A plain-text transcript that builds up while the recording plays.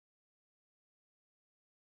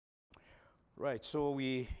Right, so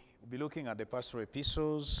we'll be looking at the pastoral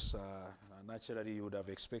epistles. Naturally, you would have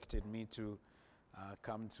expected me to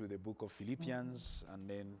come to the book of Philippians and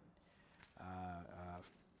then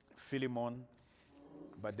Philemon,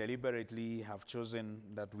 but deliberately have chosen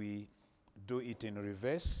that we do it in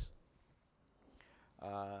reverse.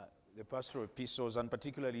 The pastoral epistles, and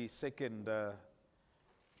particularly Second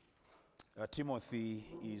Timothy,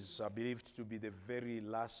 is believed to be the very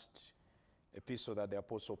last epistle that the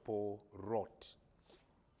Apostle Paul wrote.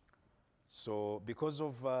 So because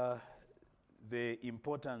of the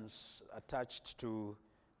importance attached to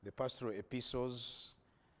the pastoral epistles,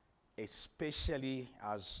 especially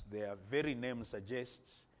as their very name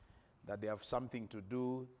suggests that they have something to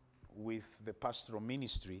do with the pastoral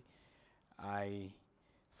ministry, I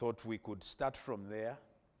thought we could start from there.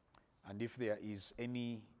 And if there is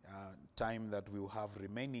any time that we will have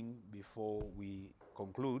remaining before we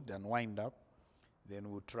conclude and wind up, then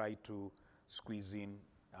we'll try to squeeze in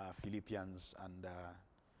Philippians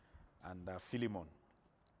and Philemon.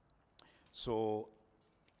 So,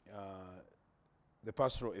 the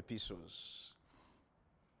pastoral epistles.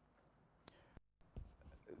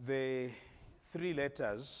 The three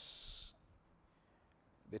letters,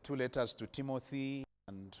 the two letters to Timothy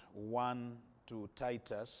and one to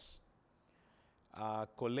Titus, are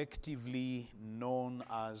collectively known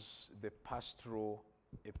as the pastoral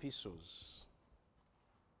epistles.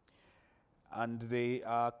 And they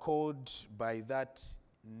are called by that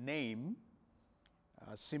name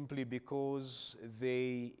simply because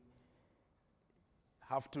they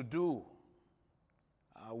have to do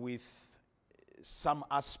with some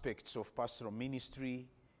aspects of pastoral ministry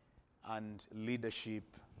and leadership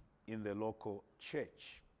in the local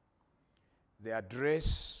church. They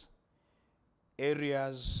address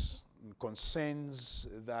areas and concerns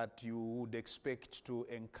that you would expect to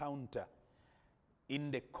encounter in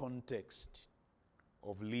the context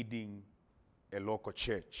of leading a local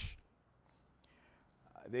church.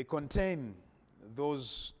 They contain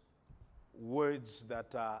those words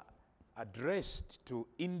that are addressed to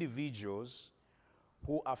individuals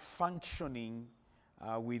who are functioning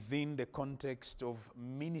within the context of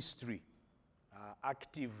ministry,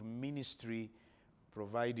 active ministry,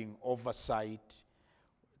 providing oversight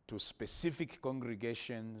to specific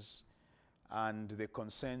congregations and the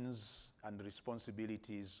concerns and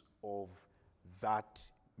responsibilities of that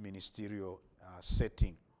ministerial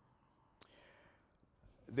setting.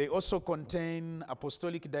 They also contain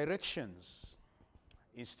apostolic directions,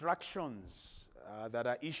 instructions that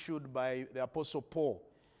are issued by the Apostle Paul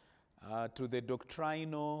to the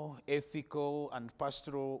doctrinal, ethical, and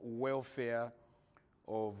pastoral welfare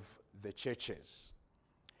of the churches.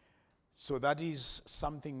 So that is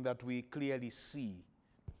something that we clearly see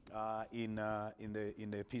in the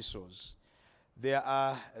epistles. There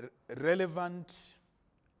are relevant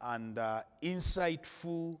and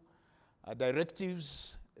insightful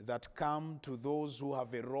directives that come to those who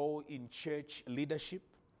have a role in church leadership.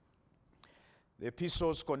 The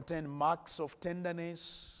epistles contain marks of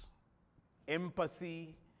tenderness,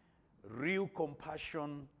 empathy, real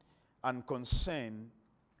compassion, and concern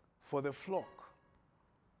for the flock.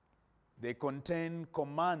 They contain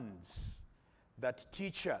commands that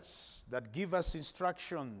teach us, that give us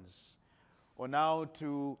instructions on how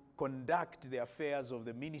to conduct the affairs of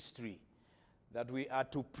the ministry, that we are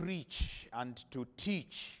to preach and to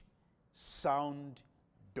teach sound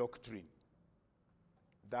doctrine,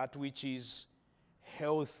 that which is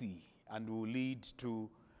healthy and will lead to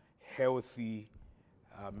healthy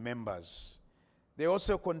members. They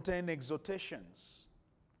also contain exhortations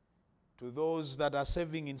to those that are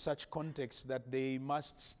serving in such context that they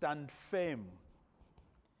must stand firm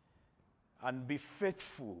and be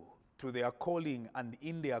faithful to their calling and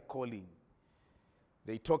in their calling.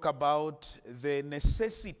 They talk about the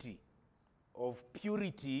necessity of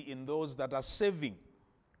purity in those that are serving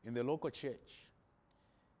in the local church.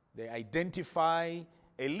 They identify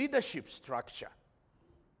a leadership structure,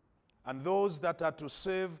 and those that are to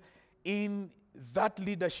serve in that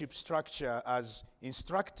leadership structure as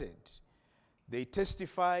instructed. They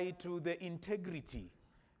testify to the integrity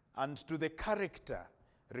and to the character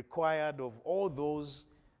required of all those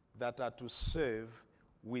that are to serve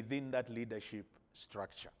within that leadership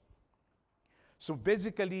structure. So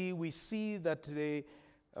basically, we see that the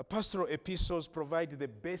pastoral epistles provide the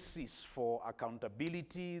basis for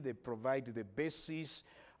accountability. They provide the basis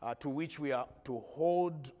to which we are to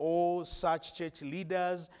hold all such church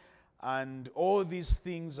leaders, and all these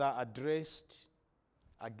things are addressed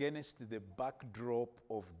against the backdrop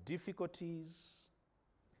of difficulties,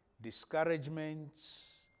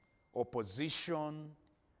 discouragements, opposition,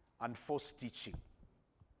 and false teaching.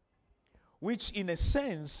 which in a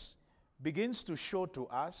sense begins to show to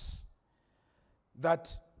us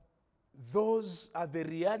that those are the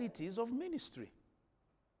realities of ministry.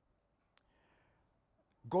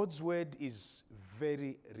 God's word is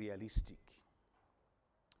very realistic.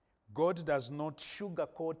 God does not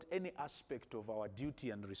sugarcoat any aspect of our duty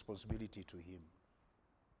and responsibility to him.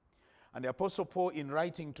 And the Apostle Paul, in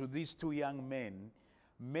writing to these two young men,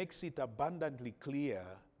 makes it abundantly clear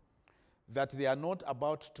that they are not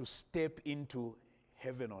about to step into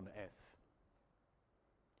heaven on earth,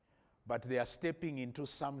 but they are stepping into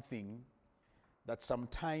something that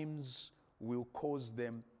sometimes will cause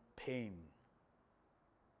them pain.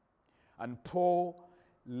 And Paul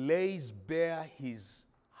lays bare his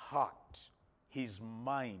heart, his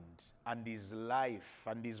mind, and his life,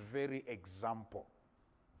 and his very example.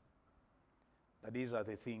 That these are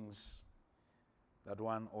the things that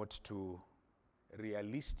one ought to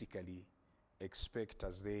realistically expect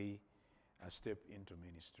as they step into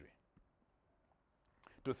ministry.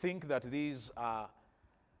 To think that these are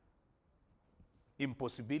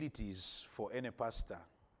impossibilities for any pastor,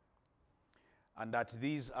 and that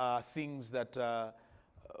these are things that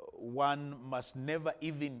one must never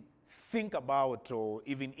even think about or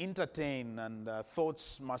even entertain, and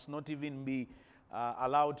thoughts must not even be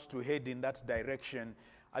allowed to head in that direction,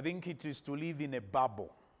 I think it is to live in a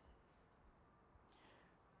bubble.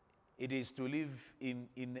 It is to live in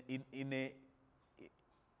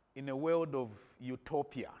a world of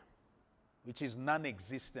utopia, which is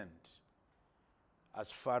non-existent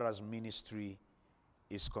as far as ministry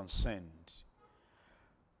is concerned.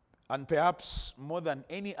 And perhaps more than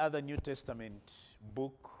any other New Testament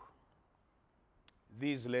book,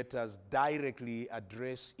 these letters directly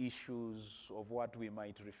address issues of what we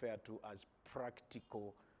might refer to as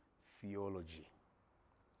practical theology.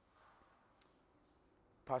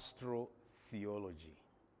 Pastoral theology.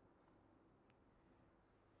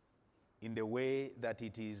 In the way that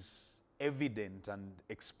it is evident and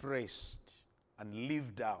expressed and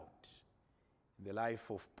lived out in the life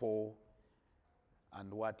of Paul,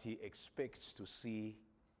 and what he expects to see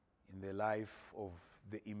in the life of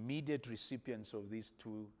the immediate recipients of these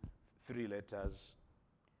three letters,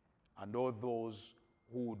 and all those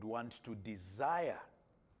who would want to desire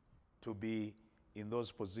to be in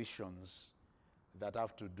those positions that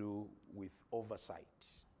have to do with oversight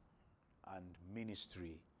and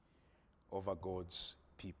ministry over God's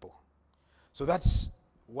people. So that's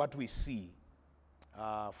what we see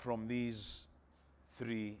from these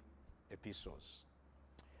three epistles.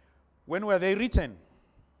 When were they written?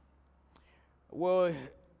 Well,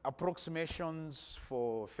 approximations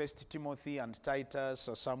for 1 Timothy and Titus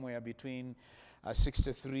are somewhere between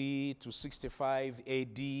 63 to 65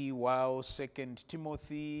 AD, while 2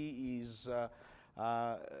 Timothy is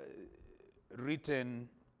written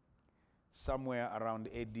somewhere around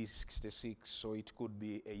AD 66, so it could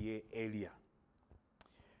be a year earlier.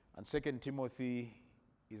 And 2 Timothy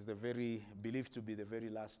is believed to be the very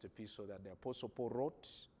last epistle that the Apostle Paul wrote.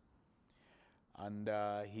 And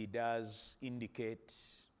he does indicate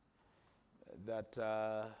that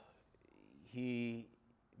he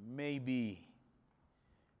may be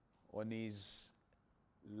on his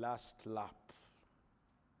last lap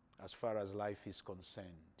as far as life is concerned.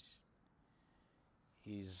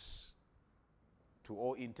 He's, to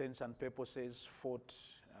all intents and purposes, fought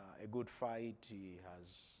a good fight. He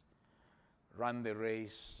has run the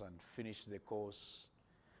race and finished the course.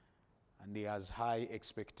 And he has high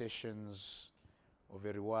expectations of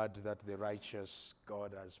a reward that the righteous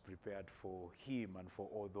God has prepared for him and for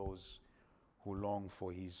all those who long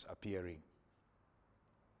for his appearing.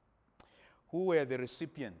 Who were the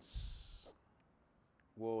recipients?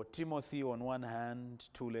 Well, Timothy on one hand,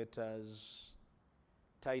 2 letters.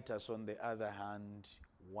 Titus on the other hand,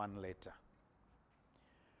 1 letter.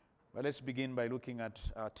 Well, let's begin by looking at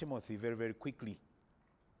Timothy very, very quickly.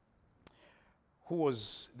 Who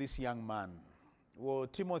was this young man? Well,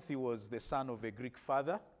 Timothy was the son of a Greek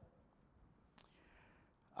father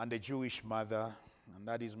and a Jewish mother, and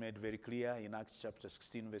that is made very clear in Acts chapter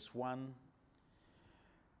 16, verse 1.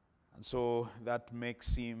 And so that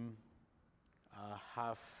makes him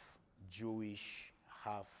half Jewish,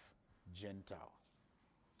 half Gentile.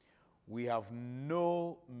 We have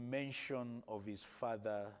no mention of his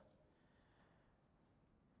father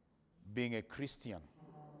being a Christian.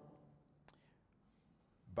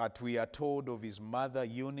 But we are told of his mother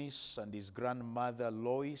Eunice and his grandmother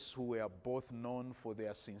Lois, who were both known for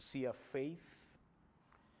their sincere faith,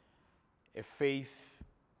 a faith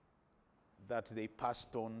that they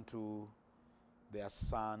passed on to their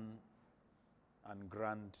son and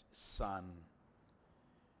grandson,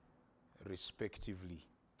 respectively.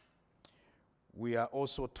 We are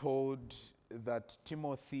also told that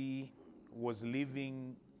Timothy was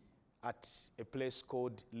living at a place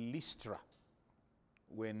called Lystra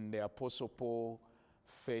when the Apostle Paul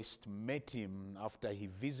first met him after he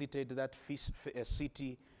visited that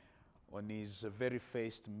city on his very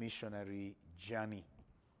first missionary journey.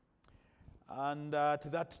 And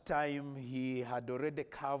at that time, he had already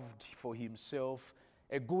carved for himself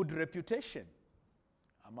a good reputation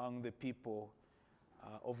among the people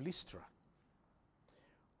of Lystra.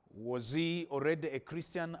 Was he already a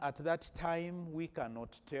Christian at that time? We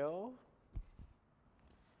cannot tell.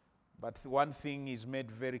 But one thing is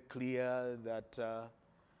made very clear, that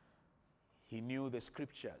he knew the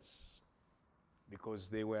scriptures because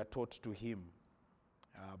they were taught to him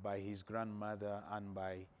by his grandmother and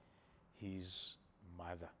by his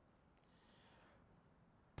mother.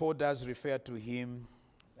 Paul does refer to him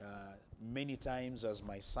many times as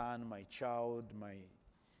my son, my child, my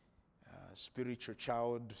spiritual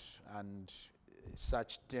child, and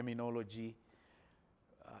such terminology.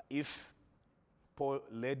 If Paul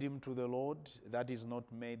led him to the Lord, that is not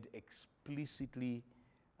made explicitly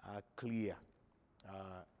clear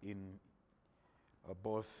in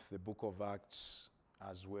both the book of Acts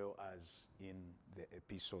as well as in the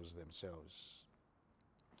epistles themselves.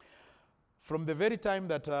 From the very time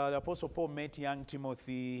that the Apostle Paul met young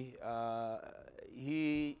Timothy,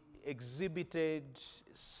 he exhibited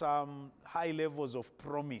some high levels of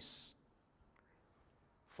promise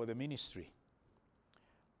for the ministry.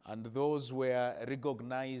 And those were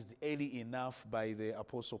recognized early enough by the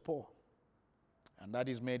Apostle Paul. And that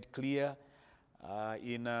is made clear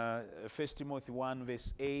in 1 Timothy 1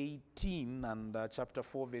 verse 18 and chapter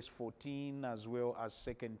 4 verse 14, as well as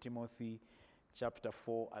 2 Timothy chapter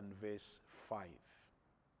 4 and verse 5.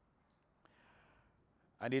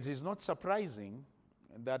 And it is not surprising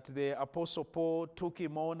that the Apostle Paul took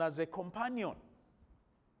him on as a companion.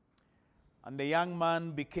 And the young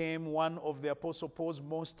man became one of the Apostle Paul's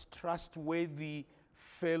most trustworthy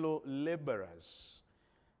fellow laborers.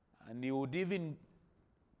 And he would even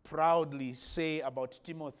proudly say about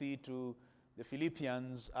Timothy to the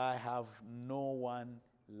Philippians, "I have no one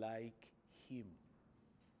like him."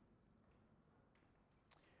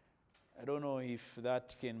 I don't know if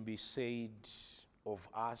that can be said of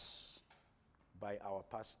us by our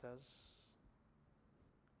pastors.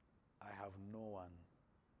 I have no one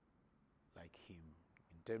like him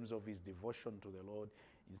in terms of his devotion to the Lord,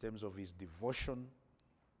 in terms of his devotion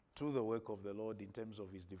to the work of the Lord, in terms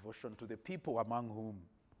of his devotion to the people among whom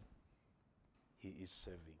he is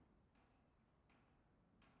serving.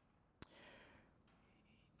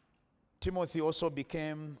 Timothy also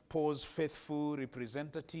became Paul's faithful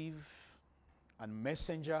representative and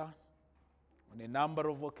messenger on a number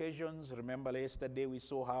of occasions. Remember yesterday we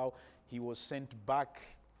saw how he was sent back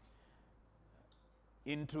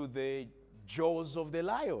into the jaws of the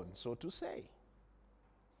lion, so to say,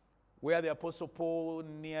 where the Apostle Paul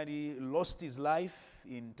nearly lost his life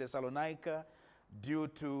in Thessalonica due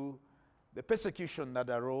to the persecution that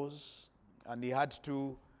arose, and he had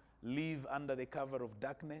to live under the cover of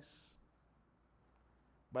darkness.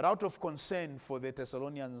 But out of concern for the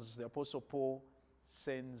Thessalonians, the Apostle Paul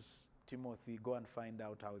sends Timothy, "Go and find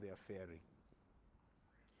out how they are faring."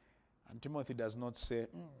 And Timothy does not say,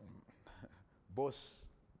 "Boss,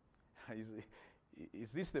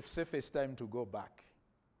 is this the safest time to go back?"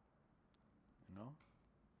 You know?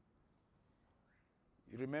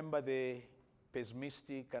 You remember the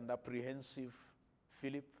pessimistic and apprehensive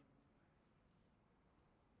Philip?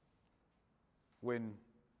 When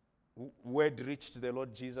word reached the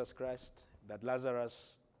Lord Jesus Christ that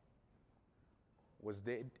Lazarus was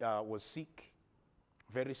dead, was sick,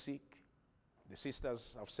 very sick. The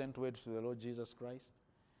sisters have sent word to the Lord Jesus Christ.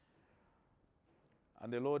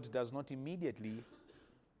 And the Lord does not immediately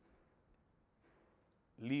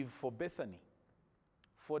leave for Bethany.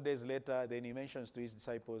 4 days later, then he mentions to his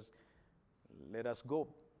disciples, "Let us go."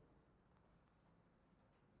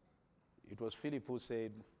 It was Philip who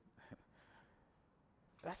said,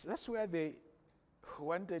 that's where they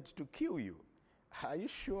wanted to kill you. Are you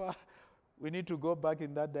sure we need to go back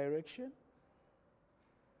in that direction?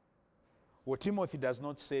 Well, Timothy does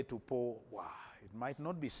not say to Paul, "Wow, it might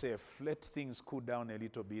not be safe. Let things cool down a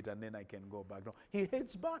little bit and then I can go back." No, he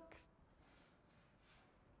heads back.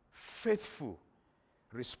 Faithful,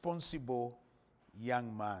 responsible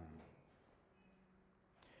young man.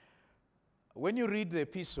 When you read the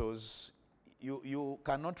epistles, you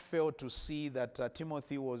cannot fail to see that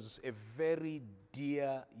Timothy was a very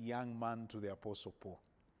dear young man to the Apostle Paul.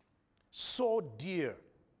 So dear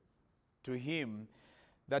to him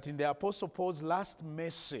that in the Apostle Paul's last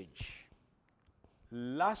message,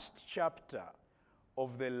 last chapter,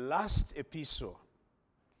 of the last epistle,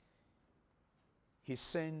 he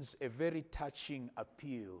sends a very touching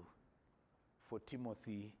appeal for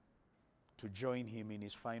Timothy to join him in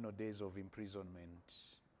his final days of imprisonment.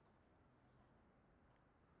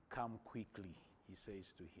 Come quickly, he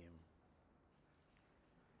says to him.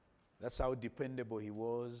 That's how dependable he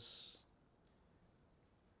was.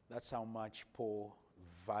 That's how much Paul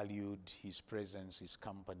valued his presence, his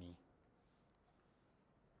company,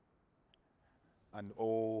 and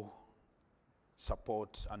all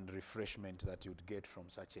support and refreshment that you'd get from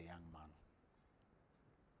such a young man.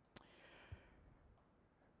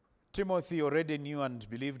 Timothy already knew and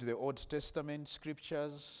believed the Old Testament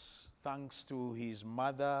scriptures thanks to his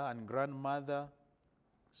mother and grandmother.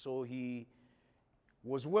 So he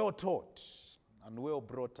was well taught and well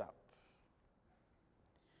brought up.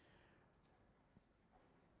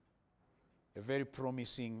 A very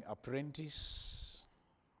promising apprentice.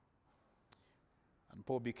 And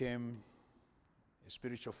Paul became a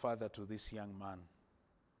spiritual father to this young man.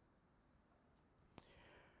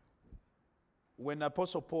 When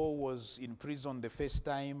Apostle Paul was in prison the first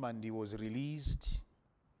time and he was released,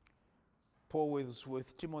 Paul was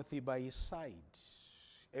with Timothy by his side.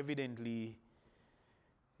 Evidently,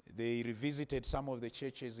 they revisited some of the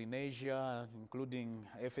churches in Asia, including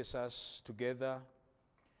Ephesus, together.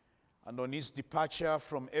 And on his departure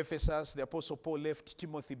from Ephesus, the Apostle Paul left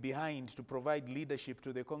Timothy behind to provide leadership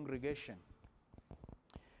to the congregation.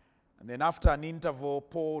 And then after an interval,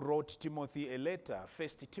 Paul wrote Timothy a letter, 1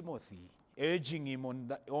 Timothy, urging him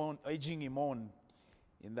on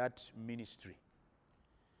in that ministry.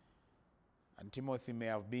 And Timothy may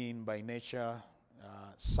have been by nature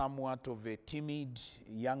somewhat of a timid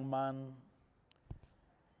young man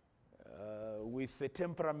with a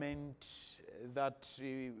temperament that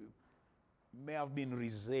may have been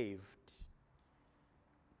reserved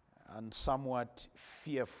and somewhat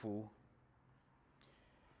fearful.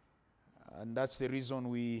 And that's the reason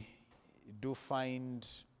we do find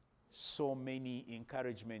so many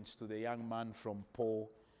encouragements to the young man from Paul,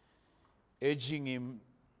 urging him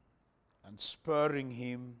and spurring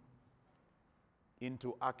him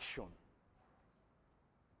into action,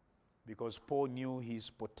 because Paul knew his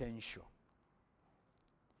potential.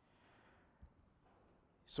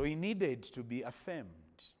 So he needed to be affirmed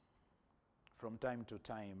from time to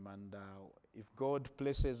time. And if God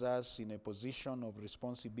places us in a position of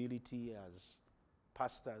responsibility as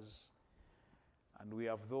pastors, and we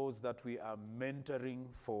have those that we are mentoring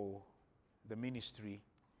for the ministry,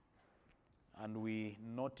 and we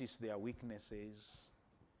notice their weaknesses,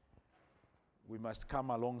 we must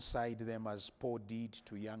come alongside them as Paul did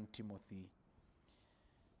to young Timothy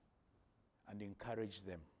and encourage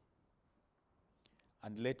them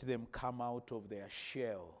and let them come out of their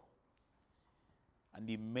shell and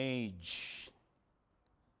emerge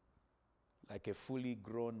like a fully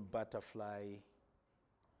grown butterfly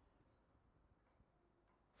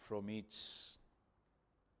from its,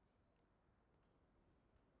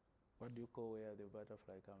 what do you call where the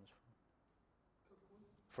butterfly comes from?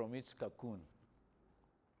 From its cocoon,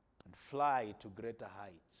 and fly to greater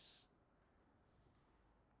heights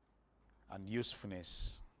and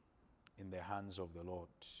usefulness in the hands of the Lord.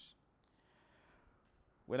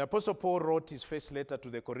 When Apostle Paul wrote his first letter to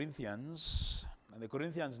the Corinthians, and the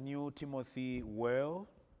Corinthians knew Timothy well,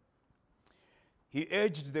 he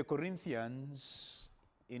urged the Corinthians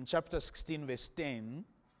in chapter 16, verse 10,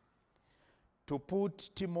 to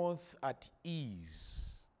put Timothy at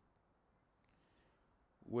ease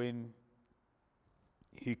when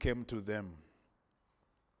he came to them.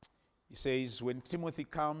 He says, when Timothy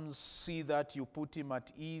comes, see that you put him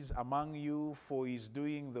at ease among you, for he is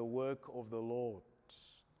doing the work of the Lord,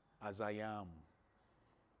 as I am.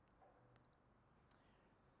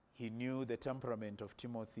 He knew the temperament of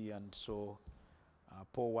Timothy, and so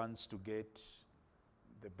Paul wants to get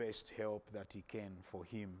the best help that he can for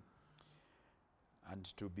him, and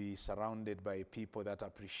to be surrounded by people that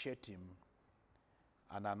appreciate him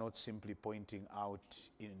and are not simply pointing out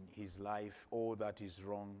in his life all that is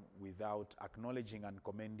wrong without acknowledging and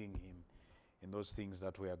commending him in those things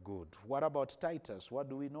that were good. What about Titus? What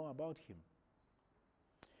do we know about him?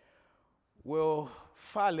 Well,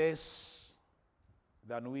 far less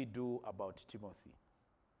than we do about Timothy.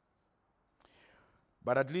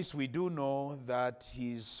 But at least we do know that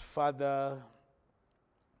his father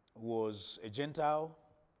was a Gentile,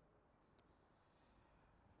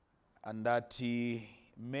 and that he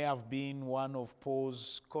may have been one of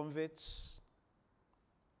Paul's converts.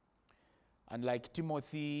 And like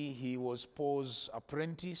Timothy, he was Paul's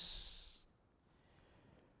apprentice.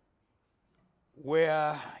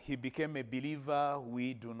 Where he became a believer,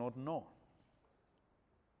 we do not know.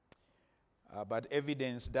 But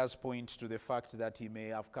evidence does point to the fact that he may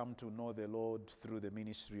have come to know the Lord through the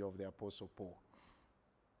ministry of the Apostle Paul.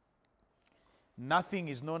 Nothing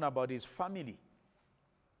is known about his family.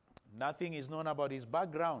 Nothing is known about his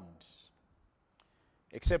background,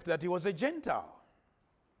 except that he was a Gentile.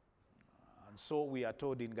 And so we are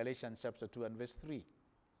told in Galatians chapter 2 and verse 3.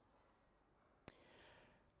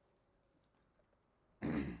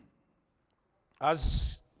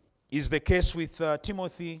 As is the case with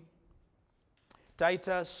Timothy,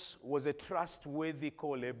 Titus was a trustworthy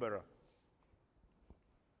co-laborer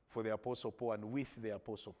for the Apostle Paul and with the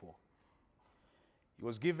Apostle Paul. He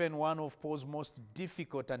was given one of Paul's most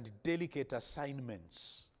difficult and delicate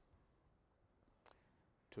assignments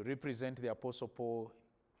to represent the Apostle Paul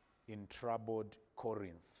in troubled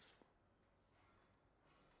Corinth.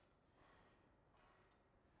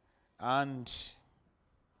 And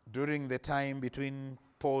during the time between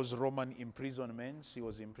Paul's Roman imprisonments, he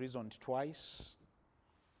was imprisoned twice,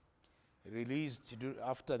 released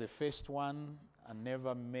after the first one, and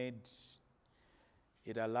never made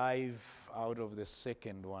it alive out of the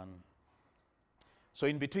second one. So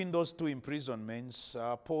in between those two imprisonments,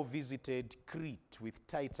 Paul visited Crete with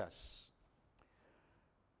Titus,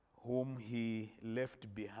 whom he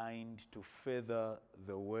left behind to further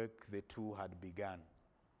the work the two had begun.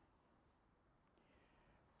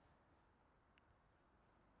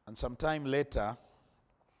 And sometime later,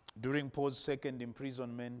 during Paul's second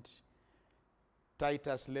imprisonment,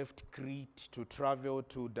 Titus left Crete to travel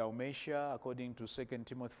to Dalmatia, according to 2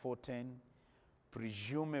 Timothy 4:10,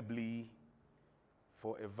 presumably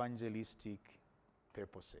for evangelistic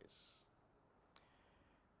purposes.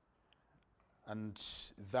 And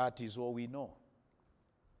that is all we know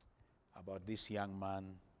about this young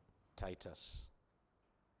man, Titus.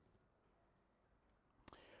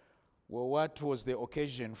 Well, what was the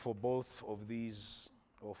occasion for both of these,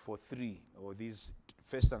 or for three, or these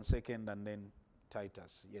first and second, and then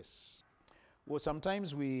Titus? Yes. Well,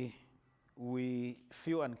 sometimes we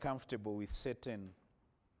feel uncomfortable with certain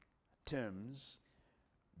terms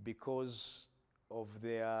because of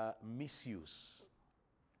their misuse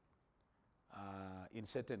in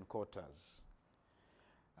certain quarters.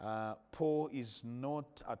 Paul is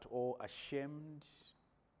not at all ashamed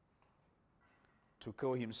to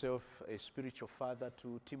call himself a spiritual father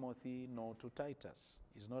to Timothy nor to Titus.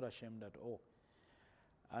 He's not ashamed at all.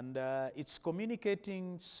 And it's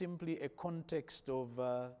communicating simply a context of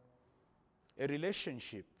a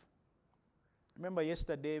relationship. Remember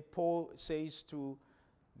yesterday, Paul says to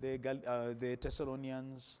the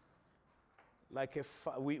Thessalonians,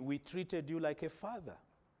 we treated you like a father.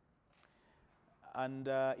 And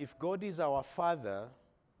if God is our father,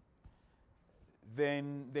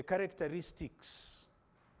 then the characteristics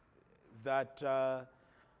that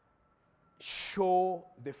show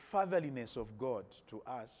the fatherliness of God to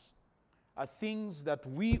us are things that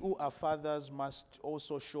we who are fathers must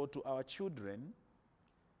also show to our children,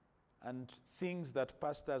 and things that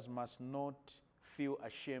pastors must not feel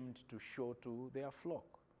ashamed to show to their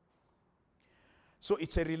flock. So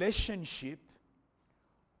it's a relationship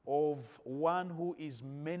of one who is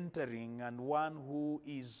mentoring and one who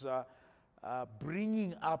is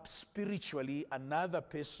bringing up spiritually another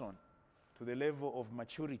person to the level of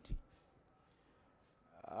maturity.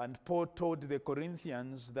 And Paul told the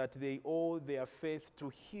Corinthians that they owe their faith to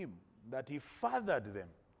him, that he fathered them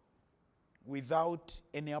without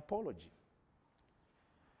any apology.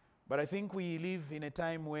 But I think we live in a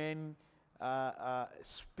time when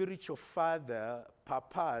spiritual father,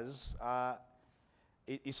 papas,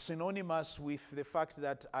 is synonymous with the fact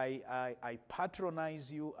that I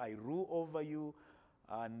patronize you, I rule over you,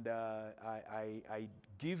 and I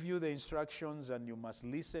give you the instructions and you must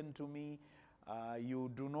listen to me. You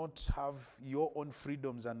do not have your own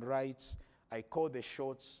freedoms and rights. I call the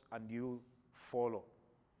shots and you follow.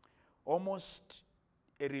 Almost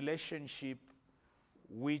a relationship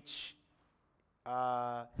which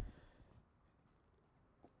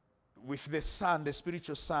with the son, the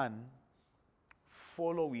spiritual son,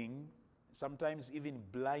 following, sometimes even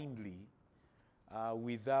blindly,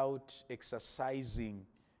 without exercising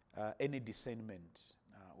any discernment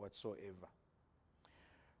whatsoever.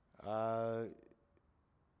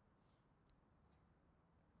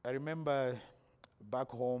 I remember back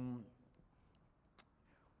home,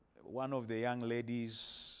 one of the young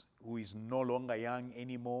ladies who is no longer young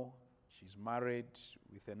anymore, she's married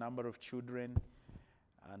with a number of children,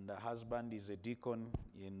 and her husband is a deacon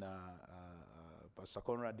in Pastor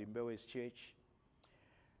Conrad Imbewe's church.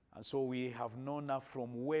 And so we have known her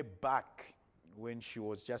from way back when she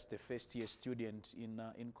was just a first-year student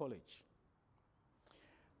in college.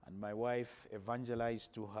 And my wife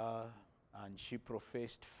evangelized to her and she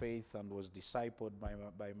professed faith and was discipled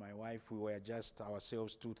by my wife. We were just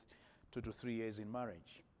ourselves 2 to 3 years in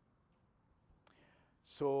marriage.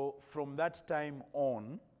 So from that time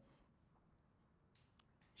on,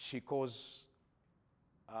 she calls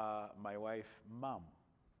my wife Mom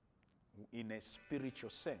in a spiritual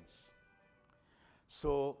sense.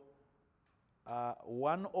 So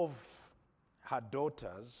one of her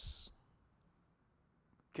daughters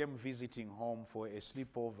came visiting home for a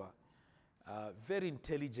sleepover. Very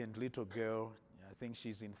intelligent little girl. I think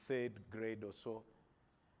she's in 3rd grade or so.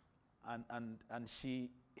 And she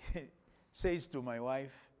says to my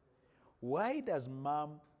wife, "Why does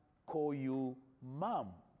Mom call you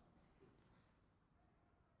Mom?"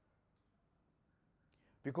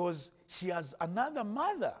 Because she has another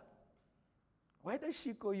mother. Why does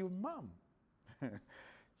she call you Mom?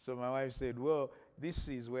 So my wife said, "Well, this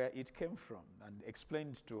is where it came from," and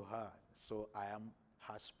explained to her. So I am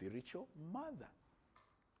her spiritual mother.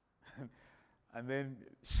 And then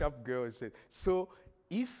sharp girl said, "So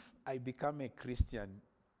if I become a Christian,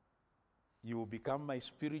 you will become my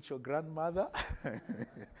spiritual grandmother?"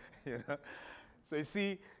 You know? So you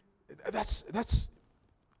see, that's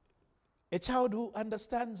a child who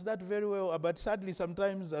understands that very well. But sadly,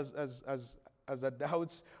 sometimes as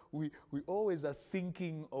adults, we always are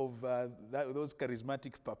thinking of those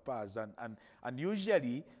charismatic papas. And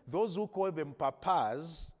usually, those who call them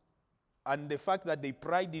papas, and the fact that they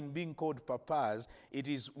pride in being called papas, it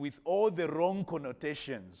is with all the wrong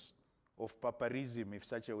connotations of paparism, if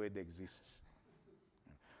such a word exists.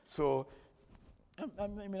 So,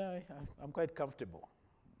 I'm quite comfortable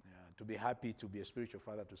to be happy to be a spiritual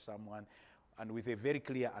father to someone, and with a very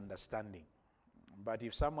clear understanding. But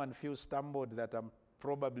if someone feels stumbled that I'm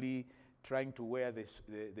probably trying to wear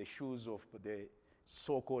the shoes of the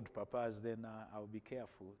so-called papas, then I'll be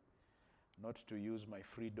careful not to use my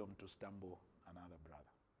freedom to stumble another brother.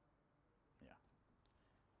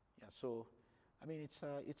 Yeah. So,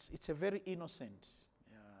 it's a very innocent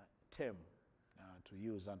term to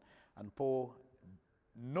use, and Paul,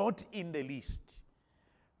 not in the least,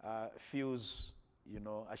 feels,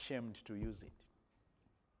 ashamed to use it.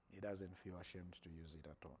 He doesn't feel ashamed to use it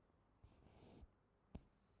at all.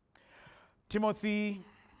 Timothy,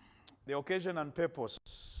 the occasion and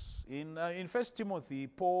purpose. In 1 Timothy,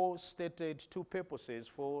 Paul stated 2 purposes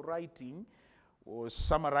for writing, or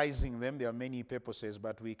summarizing them. There are many purposes,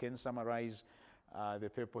 but we can summarize the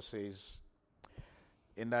purposes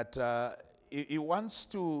in that he wants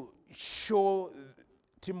to show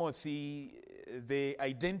Timothy the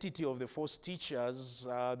identity of the false teachers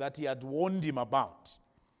that he had warned him about.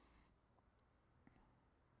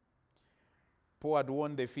 Paul had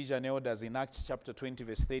warned the Ephesian elders in Acts chapter 20,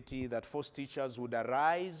 verse 30, that false teachers would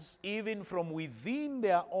arise even from within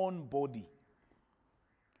their own body.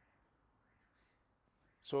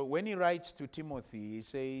 So when he writes to Timothy, he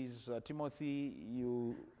says, Timothy,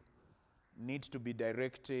 you need to be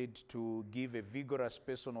directed to give a vigorous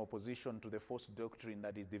personal opposition to the false doctrine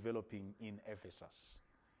that is developing in Ephesus.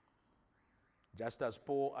 Just as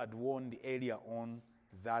Paul had warned earlier on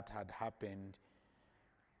that had happened,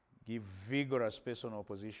 give vigorous personal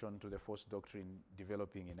opposition to the false doctrine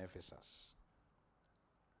developing in Ephesus.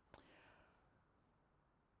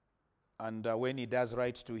 And when he does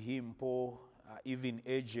write to him, Paul even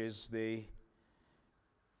urges the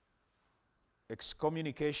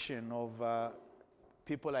excommunication of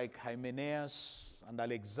people like Hymenaeus and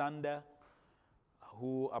Alexander,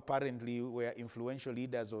 who apparently were influential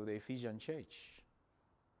leaders of the Ephesian church.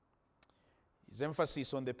 His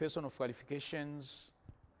emphasis on the personal qualifications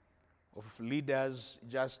of leaders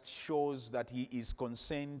just shows that he is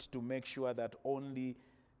concerned to make sure that only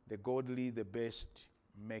the godly, the best,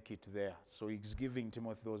 make it there. So he's giving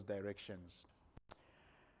Timothy those directions.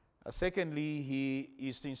 Secondly, he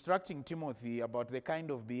is instructing Timothy about the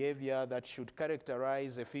kind of behavior that should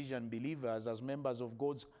characterize Ephesian believers as members of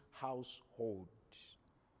God's household.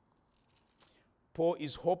 Paul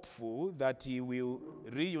is hopeful that he will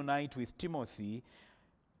reunite with Timothy,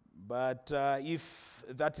 but if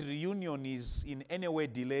that reunion is in any way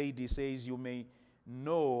delayed, he says, you may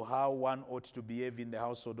know how one ought to behave in the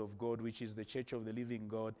household of God, which is the church of the living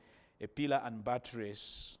God, a pillar and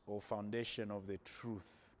buttress or foundation of the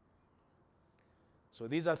truth. So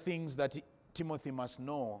these are things that Timothy must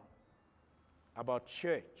know about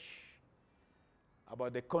church,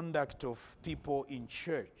 about the conduct of people in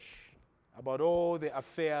church, about all the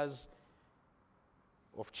affairs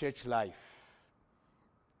of church life.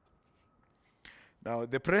 Now,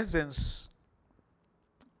 the presence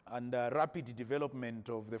and rapid development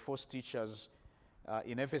of the false teachers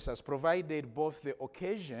in Ephesus provided both the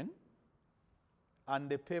occasion and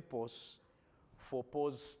the purpose for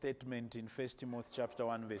Paul's statement in 1 Timothy chapter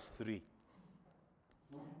 1 verse 3.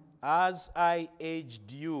 As I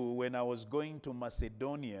urged you when I was going to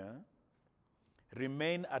Macedonia,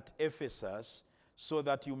 remain at Ephesus so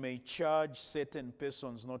that you may charge certain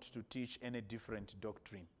persons not to teach any different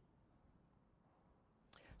doctrine.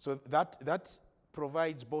 So that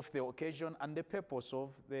provides both the occasion and the purpose of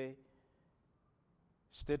the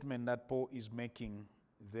statement that Paul is making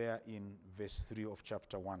there in verse 3 of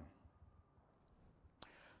chapter 1.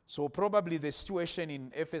 So probably the situation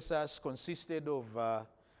in Ephesus consisted of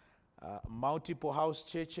multiple house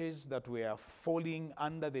churches that were falling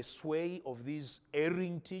under the sway of these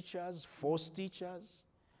erring teachers, false teachers.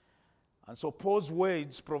 And so Paul's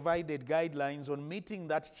words provided guidelines on meeting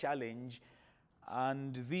that challenge,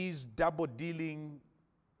 and these double-dealing,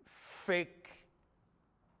 fake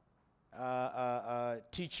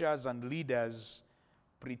teachers and leaders,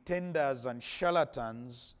 pretenders and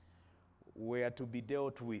charlatans, were to be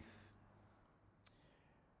dealt with.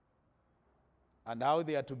 And how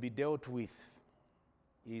they are to be dealt with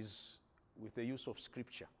is with the use of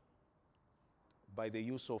Scripture, by the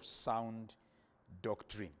use of sound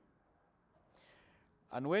doctrine.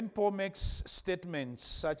 And when Paul makes statements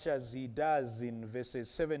such as he does in verses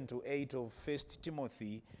 7 to 8 of 1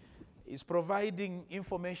 Timothy, he's providing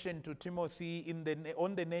information to Timothy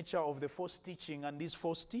on the nature of the false teaching and these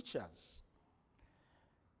false teachers.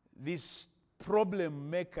 These problem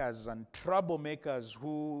makers and troublemakers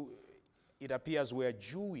who, it appears, were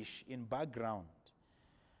Jewish in background,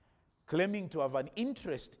 claiming to have an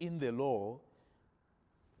interest in the law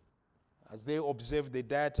as they observed the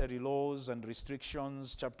dietary laws and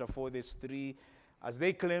restrictions, chapter 4, verse 3, as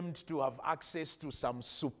they claimed to have access to some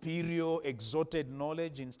superior exalted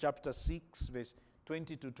knowledge in chapter 6, verse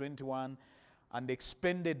 20 to 21, and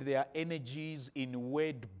expended their energies in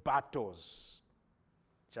word battles,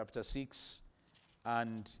 chapter 6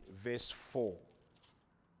 and verse 4.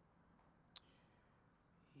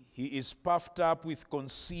 He is puffed up with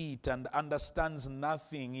conceit and understands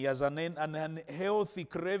nothing. He has an unhealthy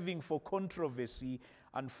craving for controversy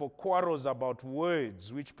and for quarrels about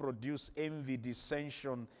words, which produce envy,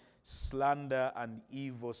 dissension, slander, and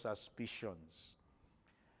evil suspicions.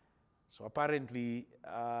 So apparently,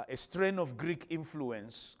 a strain of Greek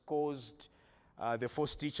influence caused the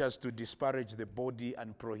false teachers to disparage the body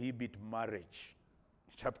and prohibit marriage.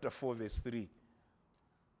 Chapter 4, verse 3.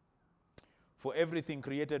 For everything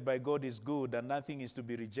created by God is good, and nothing is to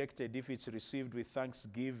be rejected if it's received with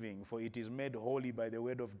thanksgiving, for it is made holy by the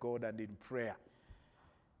word of God and in prayer.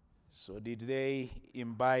 So did they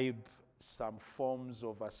imbibe some forms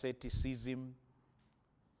of asceticism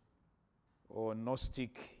or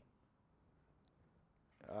Gnostic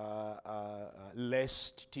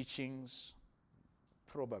lest teachings?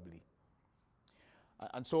 Probably.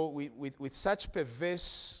 And so with such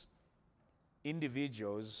perverse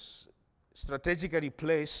individuals, strategically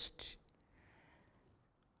placed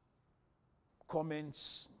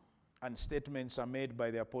comments and statements are made by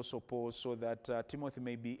the Apostle Paul so that Timothy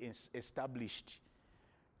may be established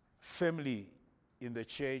firmly in the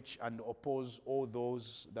church and oppose all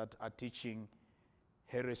those that are teaching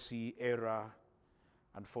heresy, error,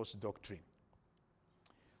 and false doctrine.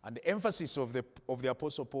 And the emphasis of the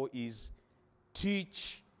Apostle Paul is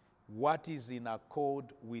teach what is in accord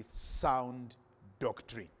with sound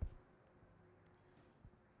doctrine.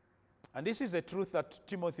 And this is a truth that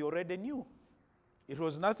Timothy already knew. It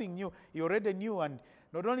was nothing new. He already knew, and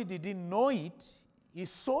not only did he know it, he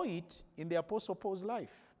saw it in the Apostle Paul's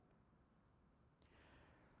life.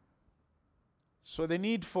 So the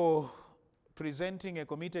need for presenting a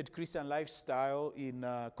committed Christian lifestyle in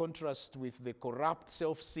contrast with the corrupt,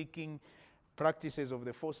 self-seeking practices of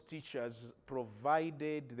the false teachers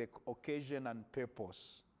provided the occasion and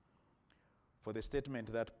purpose for the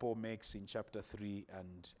statement that Paul makes in chapter 3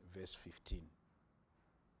 and verse 15.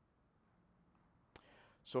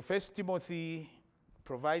 So 1 Timothy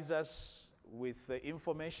provides us with the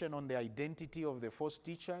information on the identity of the false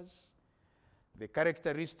teachers, the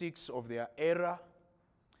characteristics of their error,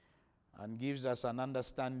 and gives us an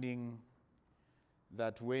understanding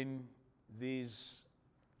that when these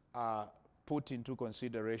are put into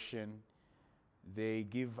consideration, they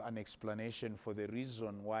give an explanation for the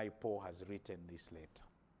reason why Paul has written this letter.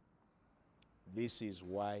 This is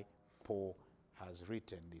why Paul has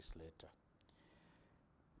written this letter.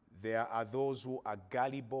 There are those who are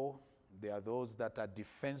gullible. There are those that are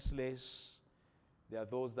defenseless. There are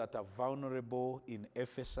those that are vulnerable in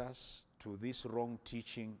Ephesus to this wrong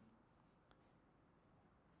teaching.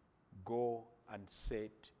 Go and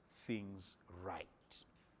set things right.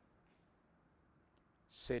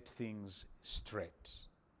 Set things straight.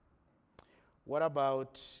 What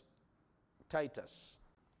about Titus?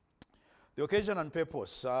 The occasion and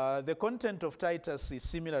purpose. The content of Titus is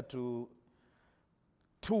similar to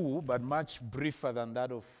 2, but much briefer than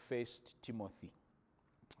that of 1 Timothy.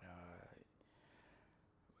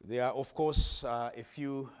 There are, of course, a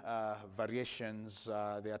few variations.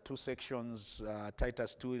 There are 2 sections,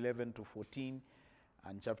 Titus 2:11 to 14,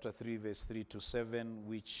 and chapter 3, verse 3 to 7,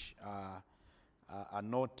 which are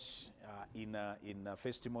not in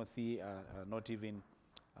 1 Timothy, not even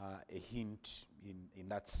a hint in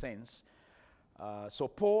that sense. So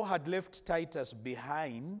Paul had left Titus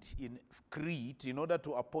behind in Crete in order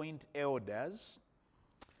to appoint elders.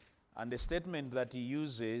 And the statement that he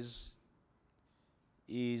uses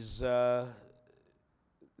is that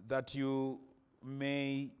you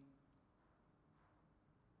may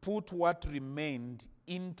put what remained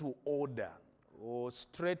into order, or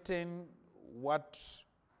straighten what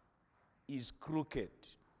is crooked.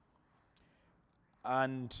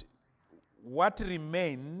 And what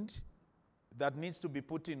remained that needs to be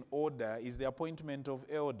put in order is the appointment of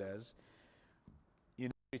elders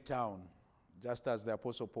in every town, just as the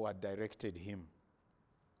Apostle Paul had directed him.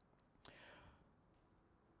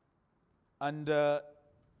 And the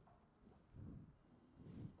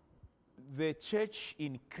church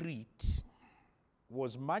in Crete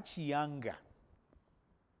was much younger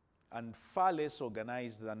and far less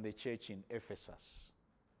organized than the church in Ephesus.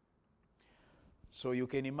 So you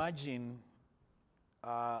can imagine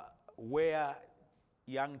where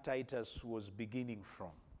young Titus was beginning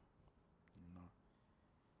from,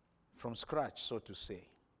 from scratch, so to say.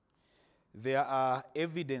 There are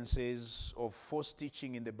evidences of false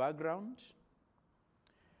teaching in the background,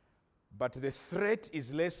 but the threat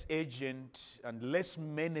is less urgent and less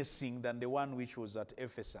menacing than the one which was at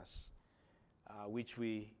Ephesus, which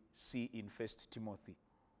we see in 1 Timothy.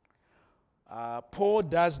 Paul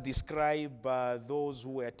does describe those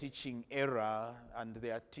who are teaching error and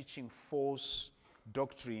they are teaching false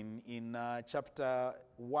doctrine in chapter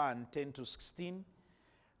 1, 10 to 16,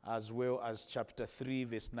 as well as chapter 3,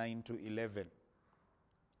 verse 9 to 11.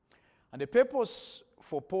 And the purpose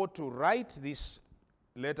for Paul to write this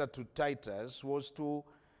letter to Titus was to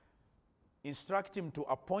instruct him to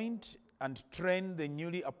appoint and train the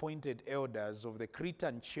newly appointed elders of the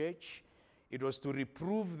Cretan church. It was to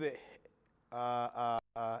reprove the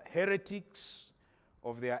heretics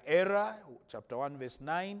of their error, chapter 1, verse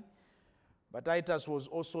 9. But Titus was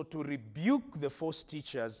also to rebuke the false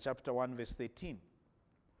teachers, chapter 1, verse 13.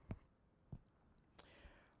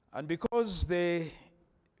 And because the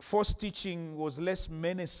false teaching was less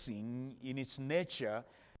menacing in its nature,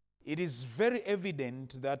 it is very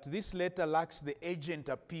evident that this letter lacks the urgent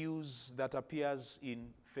appeals that appears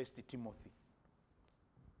in 1 Timothy,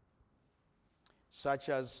 such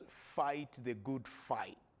as fight the good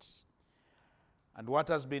fight, and what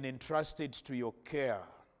has been entrusted to your care,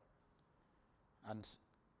 and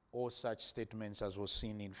all such statements as was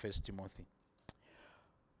seen in 1 Timothy.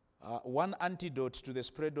 One antidote to the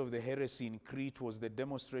spread of the heresy in Crete was the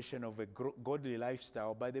demonstration of a godly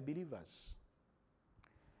lifestyle by the believers.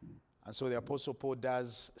 And so the Apostle Paul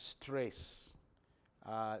does stress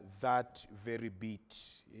that very bit.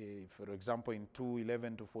 For example, in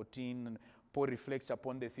 2:11 to 14, Paul reflects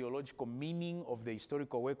upon the theological meaning of the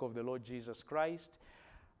historical work of the Lord Jesus Christ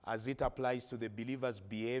as it applies to the believer's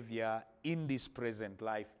behavior in this present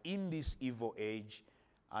life, in this evil age,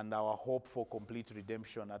 and our hope for complete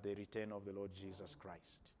redemption at the return of the Lord Jesus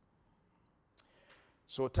Christ.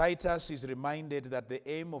 So Titus is reminded that the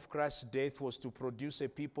aim of Christ's death was to produce a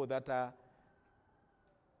people that are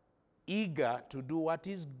eager to do what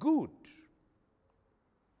is good.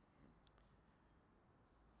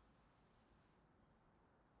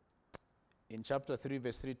 In chapter 3,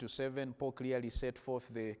 verse 3 to 7, Paul clearly set forth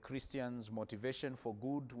the Christian's motivation for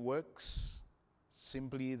good works,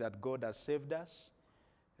 simply that God has saved us,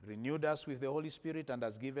 renewed us with the Holy Spirit, and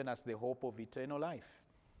has given us the hope of eternal life.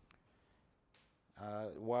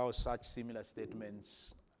 While such similar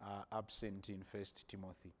statements are absent in 1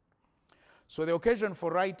 Timothy. So the occasion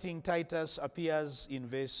for writing Titus appears in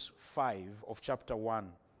verse 5 of chapter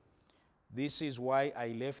 1. This is why I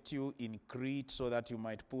left you in Crete, so that you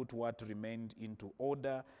might put what remained into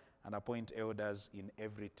order and appoint elders in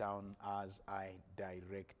every town as I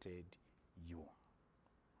directed you.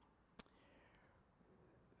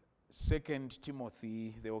 2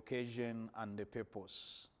 Timothy, the occasion and the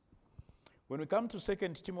purpose. When we come to 2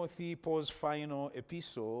 Timothy, Paul's final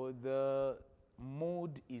epistle, the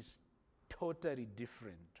mood is totally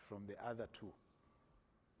different from the other two.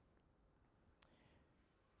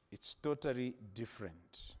 It's totally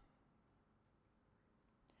different.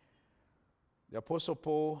 The Apostle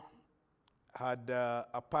Paul had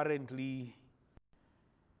apparently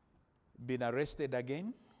been arrested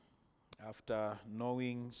again after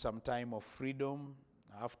knowing some time of freedom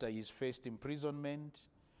after his first imprisonment,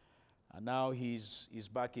 and now he's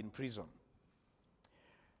back in prison.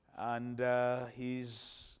 And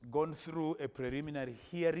he's gone through a preliminary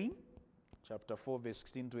hearing, chapter 4, verse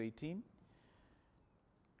 16 to 18.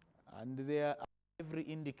 And there are every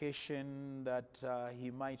indication that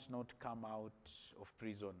he might not come out of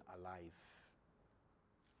prison alive.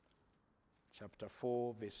 Chapter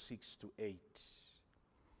 4, verse 6 to 8.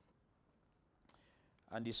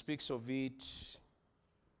 And he speaks of it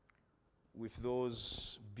with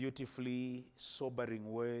those beautifully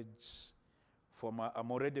sobering words, "For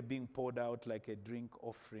I'm already being poured out like a drink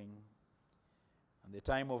offering, and the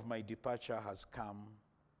time of my departure has come.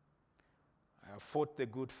 I have fought the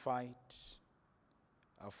good fight.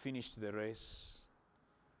 I've finished the race.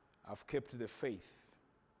 I've kept the faith.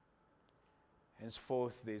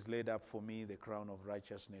 Henceforth there is laid up for me the crown of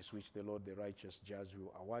righteousness, which the Lord, the righteous judge,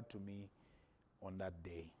 will award to me on that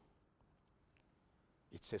day."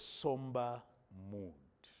 It's a somber mood.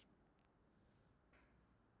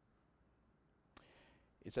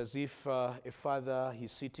 It's as if a father,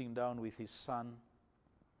 he's sitting down with his son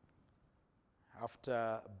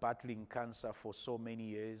after battling cancer for so many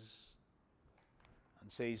years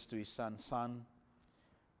and says to his son, "Son,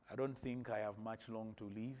 I don't think I have much long to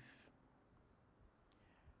live,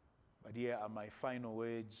 but here are my final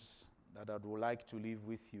words that I would like to live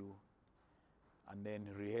with you," and then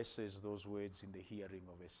rehearses those words in the hearing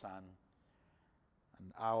of a son.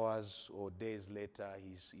 And hours or days later,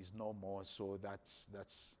 he's no more. So that's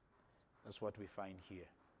what we find here.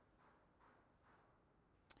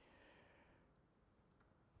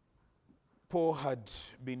 Paul had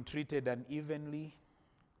been treated unevenly,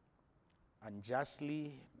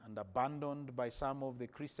 unjustly, and abandoned by some of the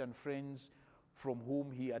Christian friends from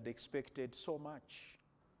whom he had expected so much.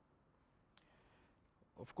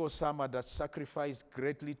 Of course, some had sacrificed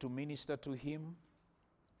greatly to minister to him,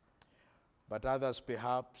 but others,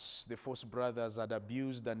 perhaps the false brothers, had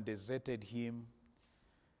abused and deserted him.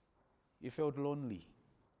 He felt lonely,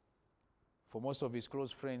 for most of his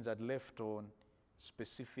close friends had left on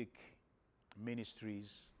specific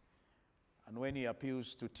ministries. And when he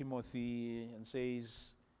appeals to Timothy and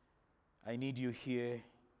says, "I need you here,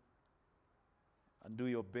 and do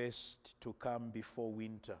your best to come before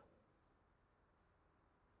winter,"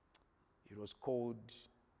 it was cold,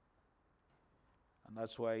 and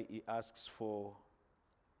that's why he asks for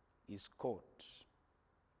his coat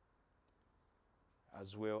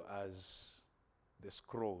as well as the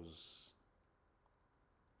scrolls.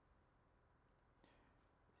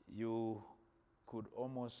 You could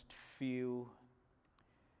almost feel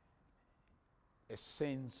a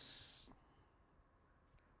sense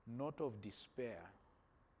not of despair,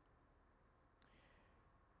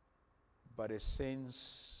 but a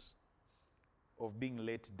sense of being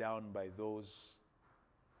let down by those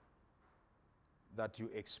that you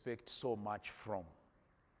expect so much from.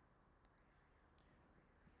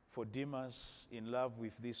 For Demas, in love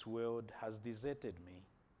with this world, has deserted me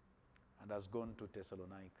and has gone to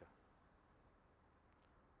Thessalonica.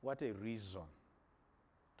 What a reason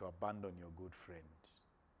to abandon your good friend.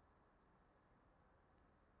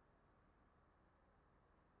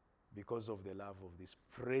 Because of the love of this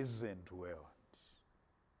present world.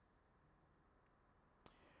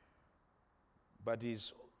 But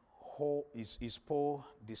is Paul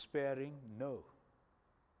despairing? No.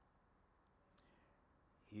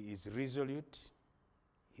 He is resolute.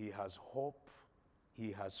 He has hope.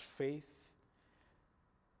 He has faith.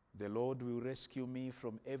 The Lord will rescue me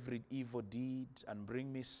from every evil deed and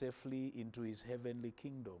bring me safely into his heavenly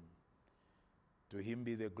kingdom. To him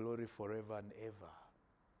be the glory forever and ever.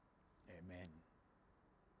 Amen.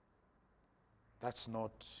 That's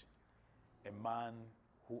not a man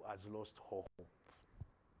who has lost hope.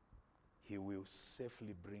 He will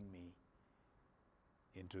safely bring me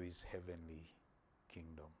into his heavenly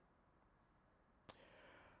kingdom.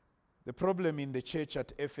 The problem in the church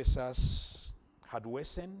at Ephesus had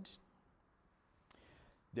worsened.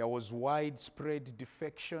 There was widespread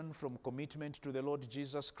defection from commitment to the Lord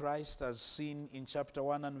Jesus Christ, as seen in chapter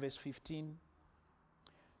 1 and verse 15.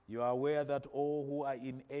 You are aware that all who are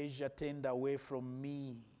in Asia turned away from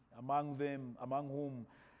me, among whom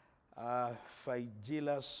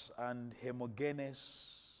Phygellus and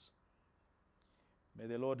Hermogenes. May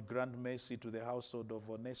the Lord grant mercy to the household of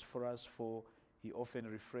Onesiphorus, for he often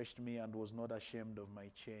refreshed me and was not ashamed of my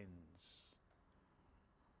chains.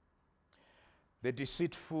 The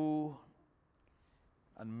deceitful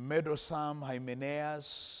and meddlesome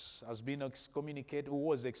Hymenaeus has been excommunicated, who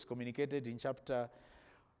was excommunicated in chapter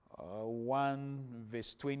 1,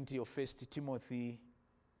 verse 20 of 1 Timothy,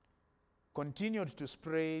 continued to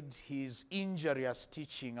spread his injurious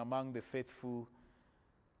teaching among the faithful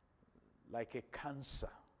like a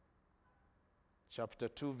cancer. Chapter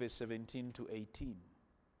 2, verse 17 to 18.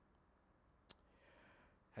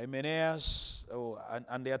 Hymenaeus,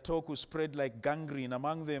 and their talk was spread like gangrene.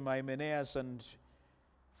 Among them, Hymenaeus and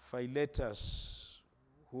Philetus,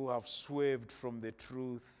 who have swerved from the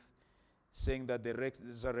truth, saying that the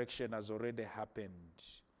resurrection has already happened.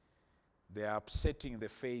 They are upsetting the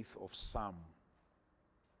faith of some.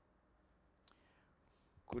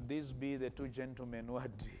 Could these be the two gentlemen who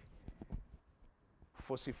had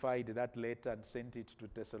falsified that letter and sent it to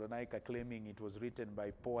Thessalonica, claiming it was written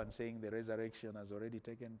by Paul and saying the resurrection has already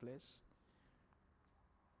taken place?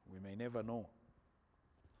 We may never know.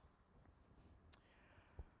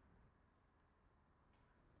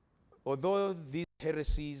 Although these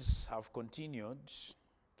heresies have continued,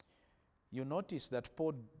 you notice that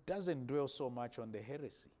Paul doesn't dwell so much on the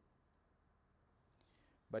heresy,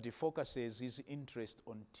 but he focuses his interest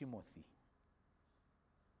on Timothy,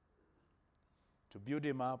 to build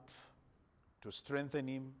him up, to strengthen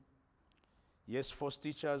him. Yes, false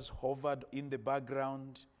teachers hovered in the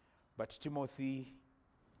background, but Timothy,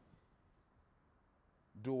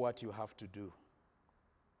 do what you have to do.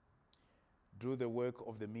 Do the work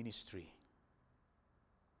of the ministry.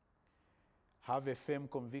 Have a firm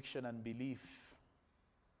conviction and belief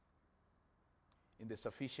in the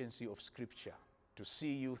sufficiency of Scripture to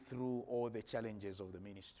see you through all the challenges of the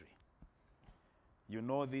ministry. You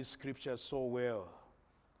know these scriptures so well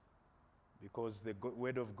because the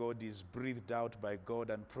word of God is breathed out by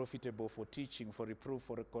God and profitable for teaching, for reproof,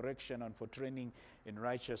 for correction, and for training in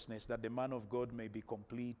righteousness, that the man of God may be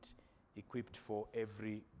complete, equipped for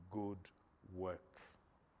every good work.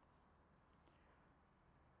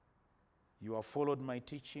 You have followed my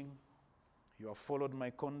teaching. You have followed my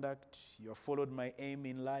conduct. You have followed my aim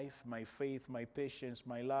in life, my faith, my patience,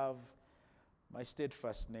 my love, my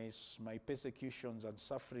steadfastness, my persecutions and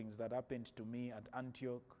sufferings that happened to me at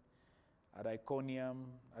Antioch, at Iconium,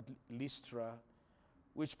 at Lystra,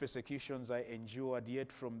 which persecutions I endured,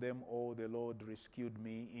 yet from them all the Lord rescued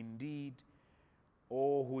me. Indeed,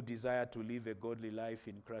 all who desire to live a godly life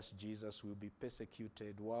in Christ Jesus will be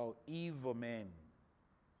persecuted, while evil men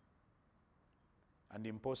and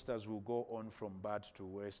impostors will go on from bad to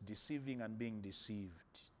worse, deceiving and being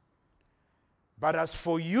deceived. But as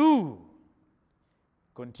for you,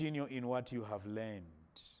 continue in what you have learned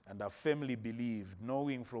and have firmly believed,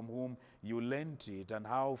 knowing from whom you learnt it, and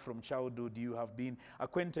how from childhood you have been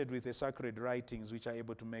acquainted with the sacred writings which are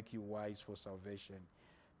able to make you wise for salvation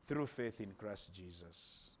through faith in Christ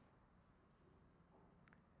Jesus.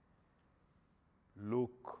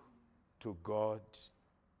 Look to God,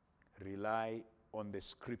 rely on the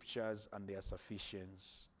scriptures and their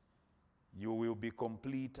sufficiency. You will be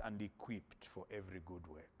complete and equipped for every good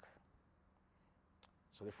work.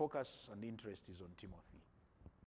 So the focus and interest is on Timothy.